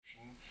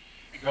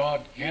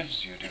God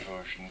gives you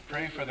devotion.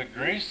 Pray for the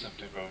grace of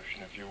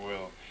devotion, if you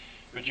will.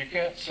 But you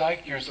can't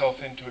psych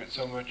yourself into it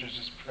so much as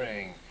just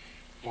praying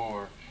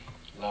for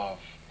love.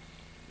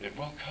 It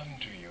will come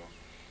to you.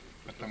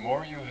 But the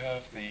more you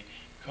have the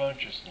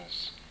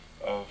consciousness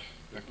of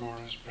the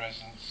Guru's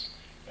presence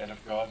and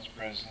of God's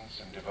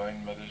presence and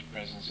Divine Mother's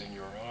presence in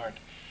your heart,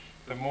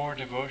 the more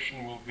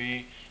devotion will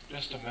be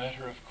just a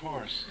matter of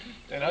course.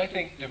 And I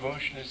think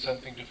devotion is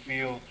something to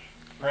feel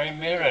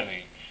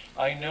primarily.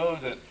 I know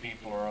that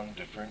people are on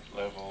different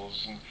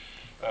levels, and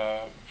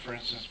for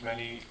instance,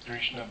 many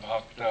Krishna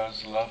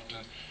bhaktas love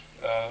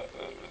to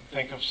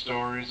think of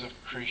stories of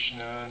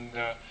Krishna and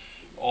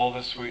all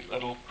the sweet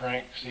little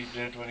pranks he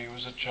did when he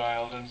was a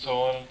child and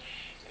so on.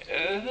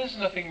 There's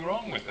nothing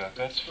wrong with that.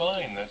 That's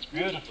fine. That's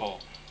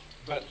beautiful.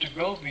 But to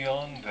go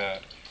beyond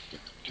that,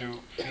 to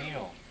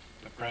feel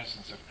the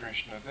presence of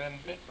Krishna, then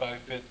bit by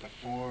bit the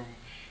form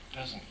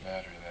doesn't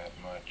matter that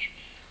much.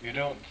 You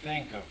don't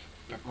think of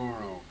the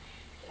Guru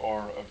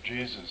or of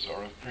Jesus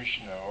or of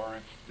Krishna or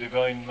of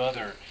Divine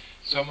Mother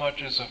so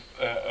much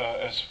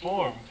as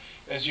form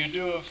as you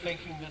do of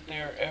thinking that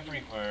they're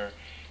everywhere,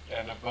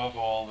 and above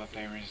all that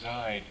they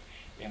reside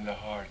in the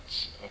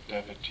hearts of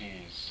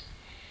devotees.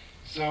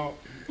 So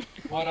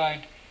what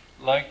I'd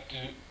like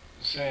to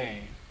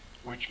say,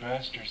 which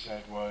Master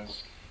said,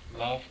 was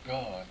love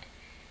God,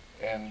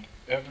 and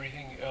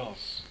everything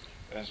else,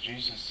 as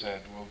Jesus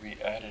said, will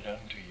be added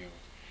unto you.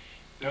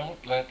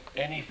 Don't let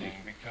anything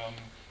become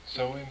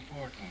so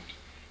important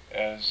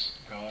as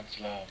God's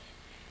love.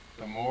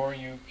 The more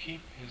you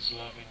keep His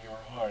love in your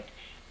heart,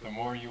 the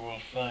more you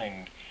will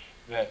find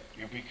that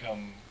you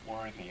become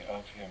worthy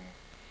of Him.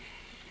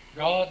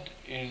 God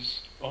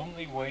is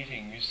only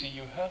waiting. You see,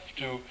 you have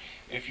to,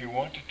 if you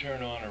want to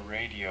turn on a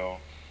radio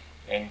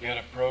and get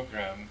a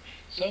program,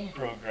 some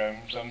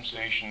programs, some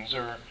stations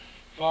are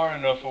far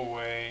enough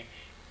away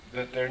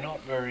that they're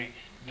not very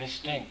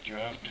distinct. You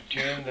have to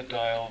tune the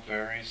dial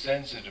very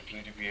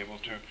sensitively to be able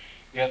to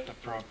get the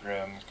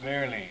program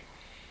clearly.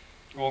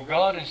 Well,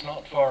 God is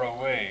not far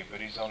away,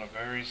 but He's on a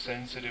very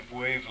sensitive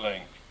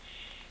wavelength,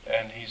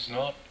 and He's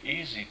not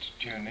easy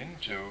to tune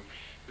into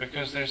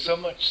because there's so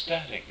much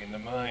static in the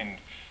mind,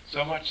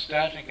 so much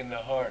static in the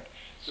heart,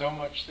 so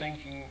much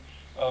thinking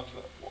of,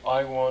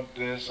 I want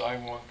this, I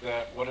want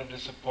that, what a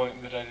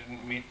disappointment I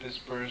didn't meet this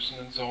person,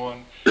 and so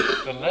on.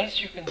 The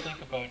less you can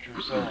think about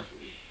yourself,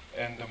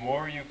 and the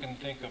more you can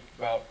think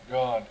about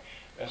God,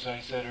 as I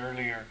said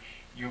earlier,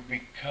 you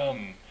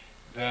become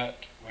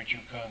that which you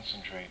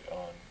concentrate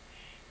on.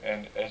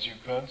 And as you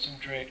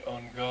concentrate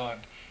on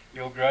God,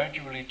 you'll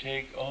gradually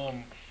take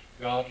on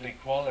godly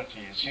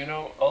qualities. You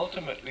know,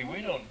 ultimately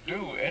we don't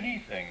do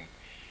anything.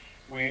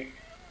 We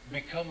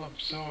become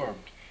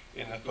absorbed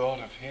in the thought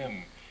of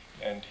Him,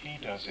 and He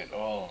does it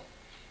all.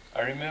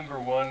 I remember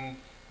one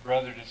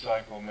brother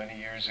disciple many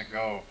years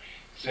ago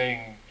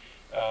saying,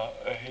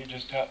 he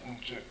just happened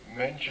to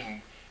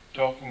mention,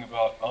 talking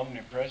about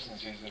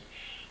omnipresence, he said,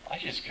 I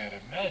just can't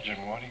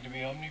imagine wanting to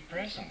be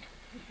omnipresent.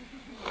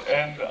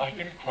 And I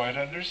can quite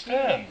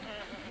understand.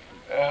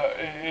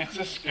 It's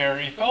a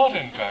scary thought,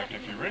 in fact,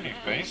 if you really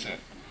face it.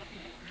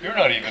 You're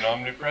not even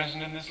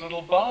omnipresent in this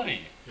little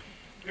body.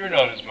 You're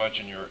not as much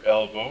in your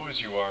elbow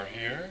as you are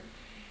here.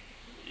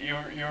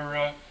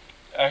 You're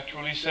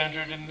actually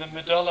centered in the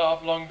medulla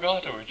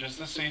oblongata, which is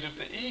the seat of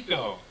the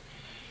ego.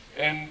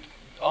 And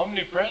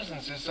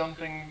omnipresence is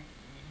something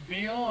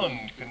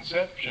beyond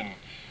conception.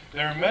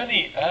 There are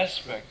many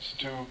aspects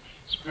to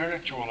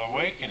spiritual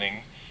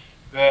awakening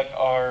that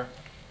are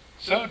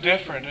so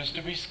different as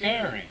to be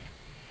scary.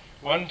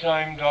 One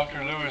time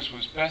Dr. Lewis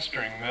was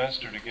pestering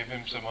Master to give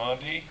him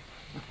samadhi,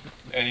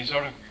 and he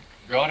sort of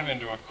got him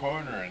into a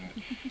corner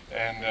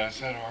and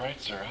said, all right,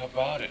 sir, how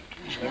about it?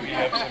 Let me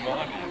have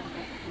samadhi.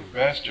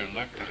 Master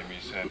looked at him,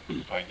 he said,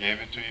 if I gave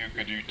it to you,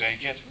 could you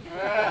take it?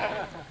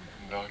 And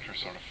the doctor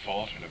sort of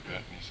faltered a bit,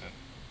 and he said,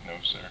 no,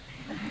 sir.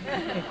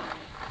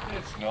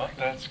 It's not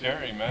that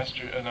scary,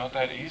 Master, not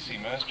that easy.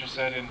 Master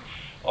said in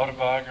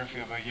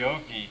Autobiography of a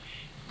Yogi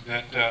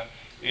that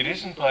it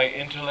isn't by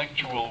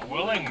intellectual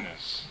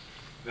willingness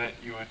that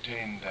you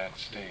attain that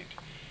state.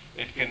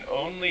 It can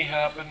only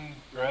happen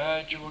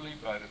gradually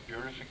by the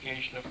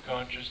purification of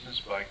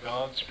consciousness, by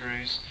God's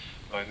grace,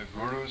 by the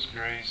Guru's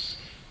grace,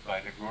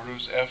 by the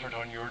Guru's effort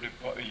on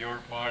your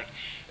part,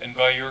 and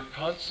by your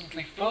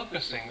constantly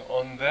focusing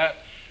on that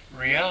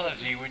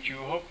reality which you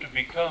hope to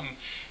become,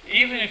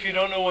 even if you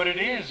don't know what it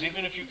is,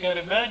 even if you can't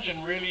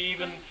imagine really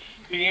even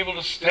being able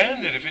to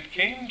stand it if it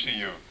came to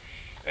you.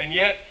 And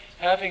yet,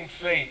 having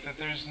faith that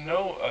there's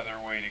no other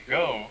way to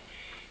go,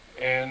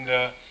 and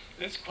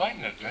it's quite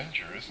an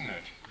adventure, isn't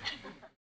it?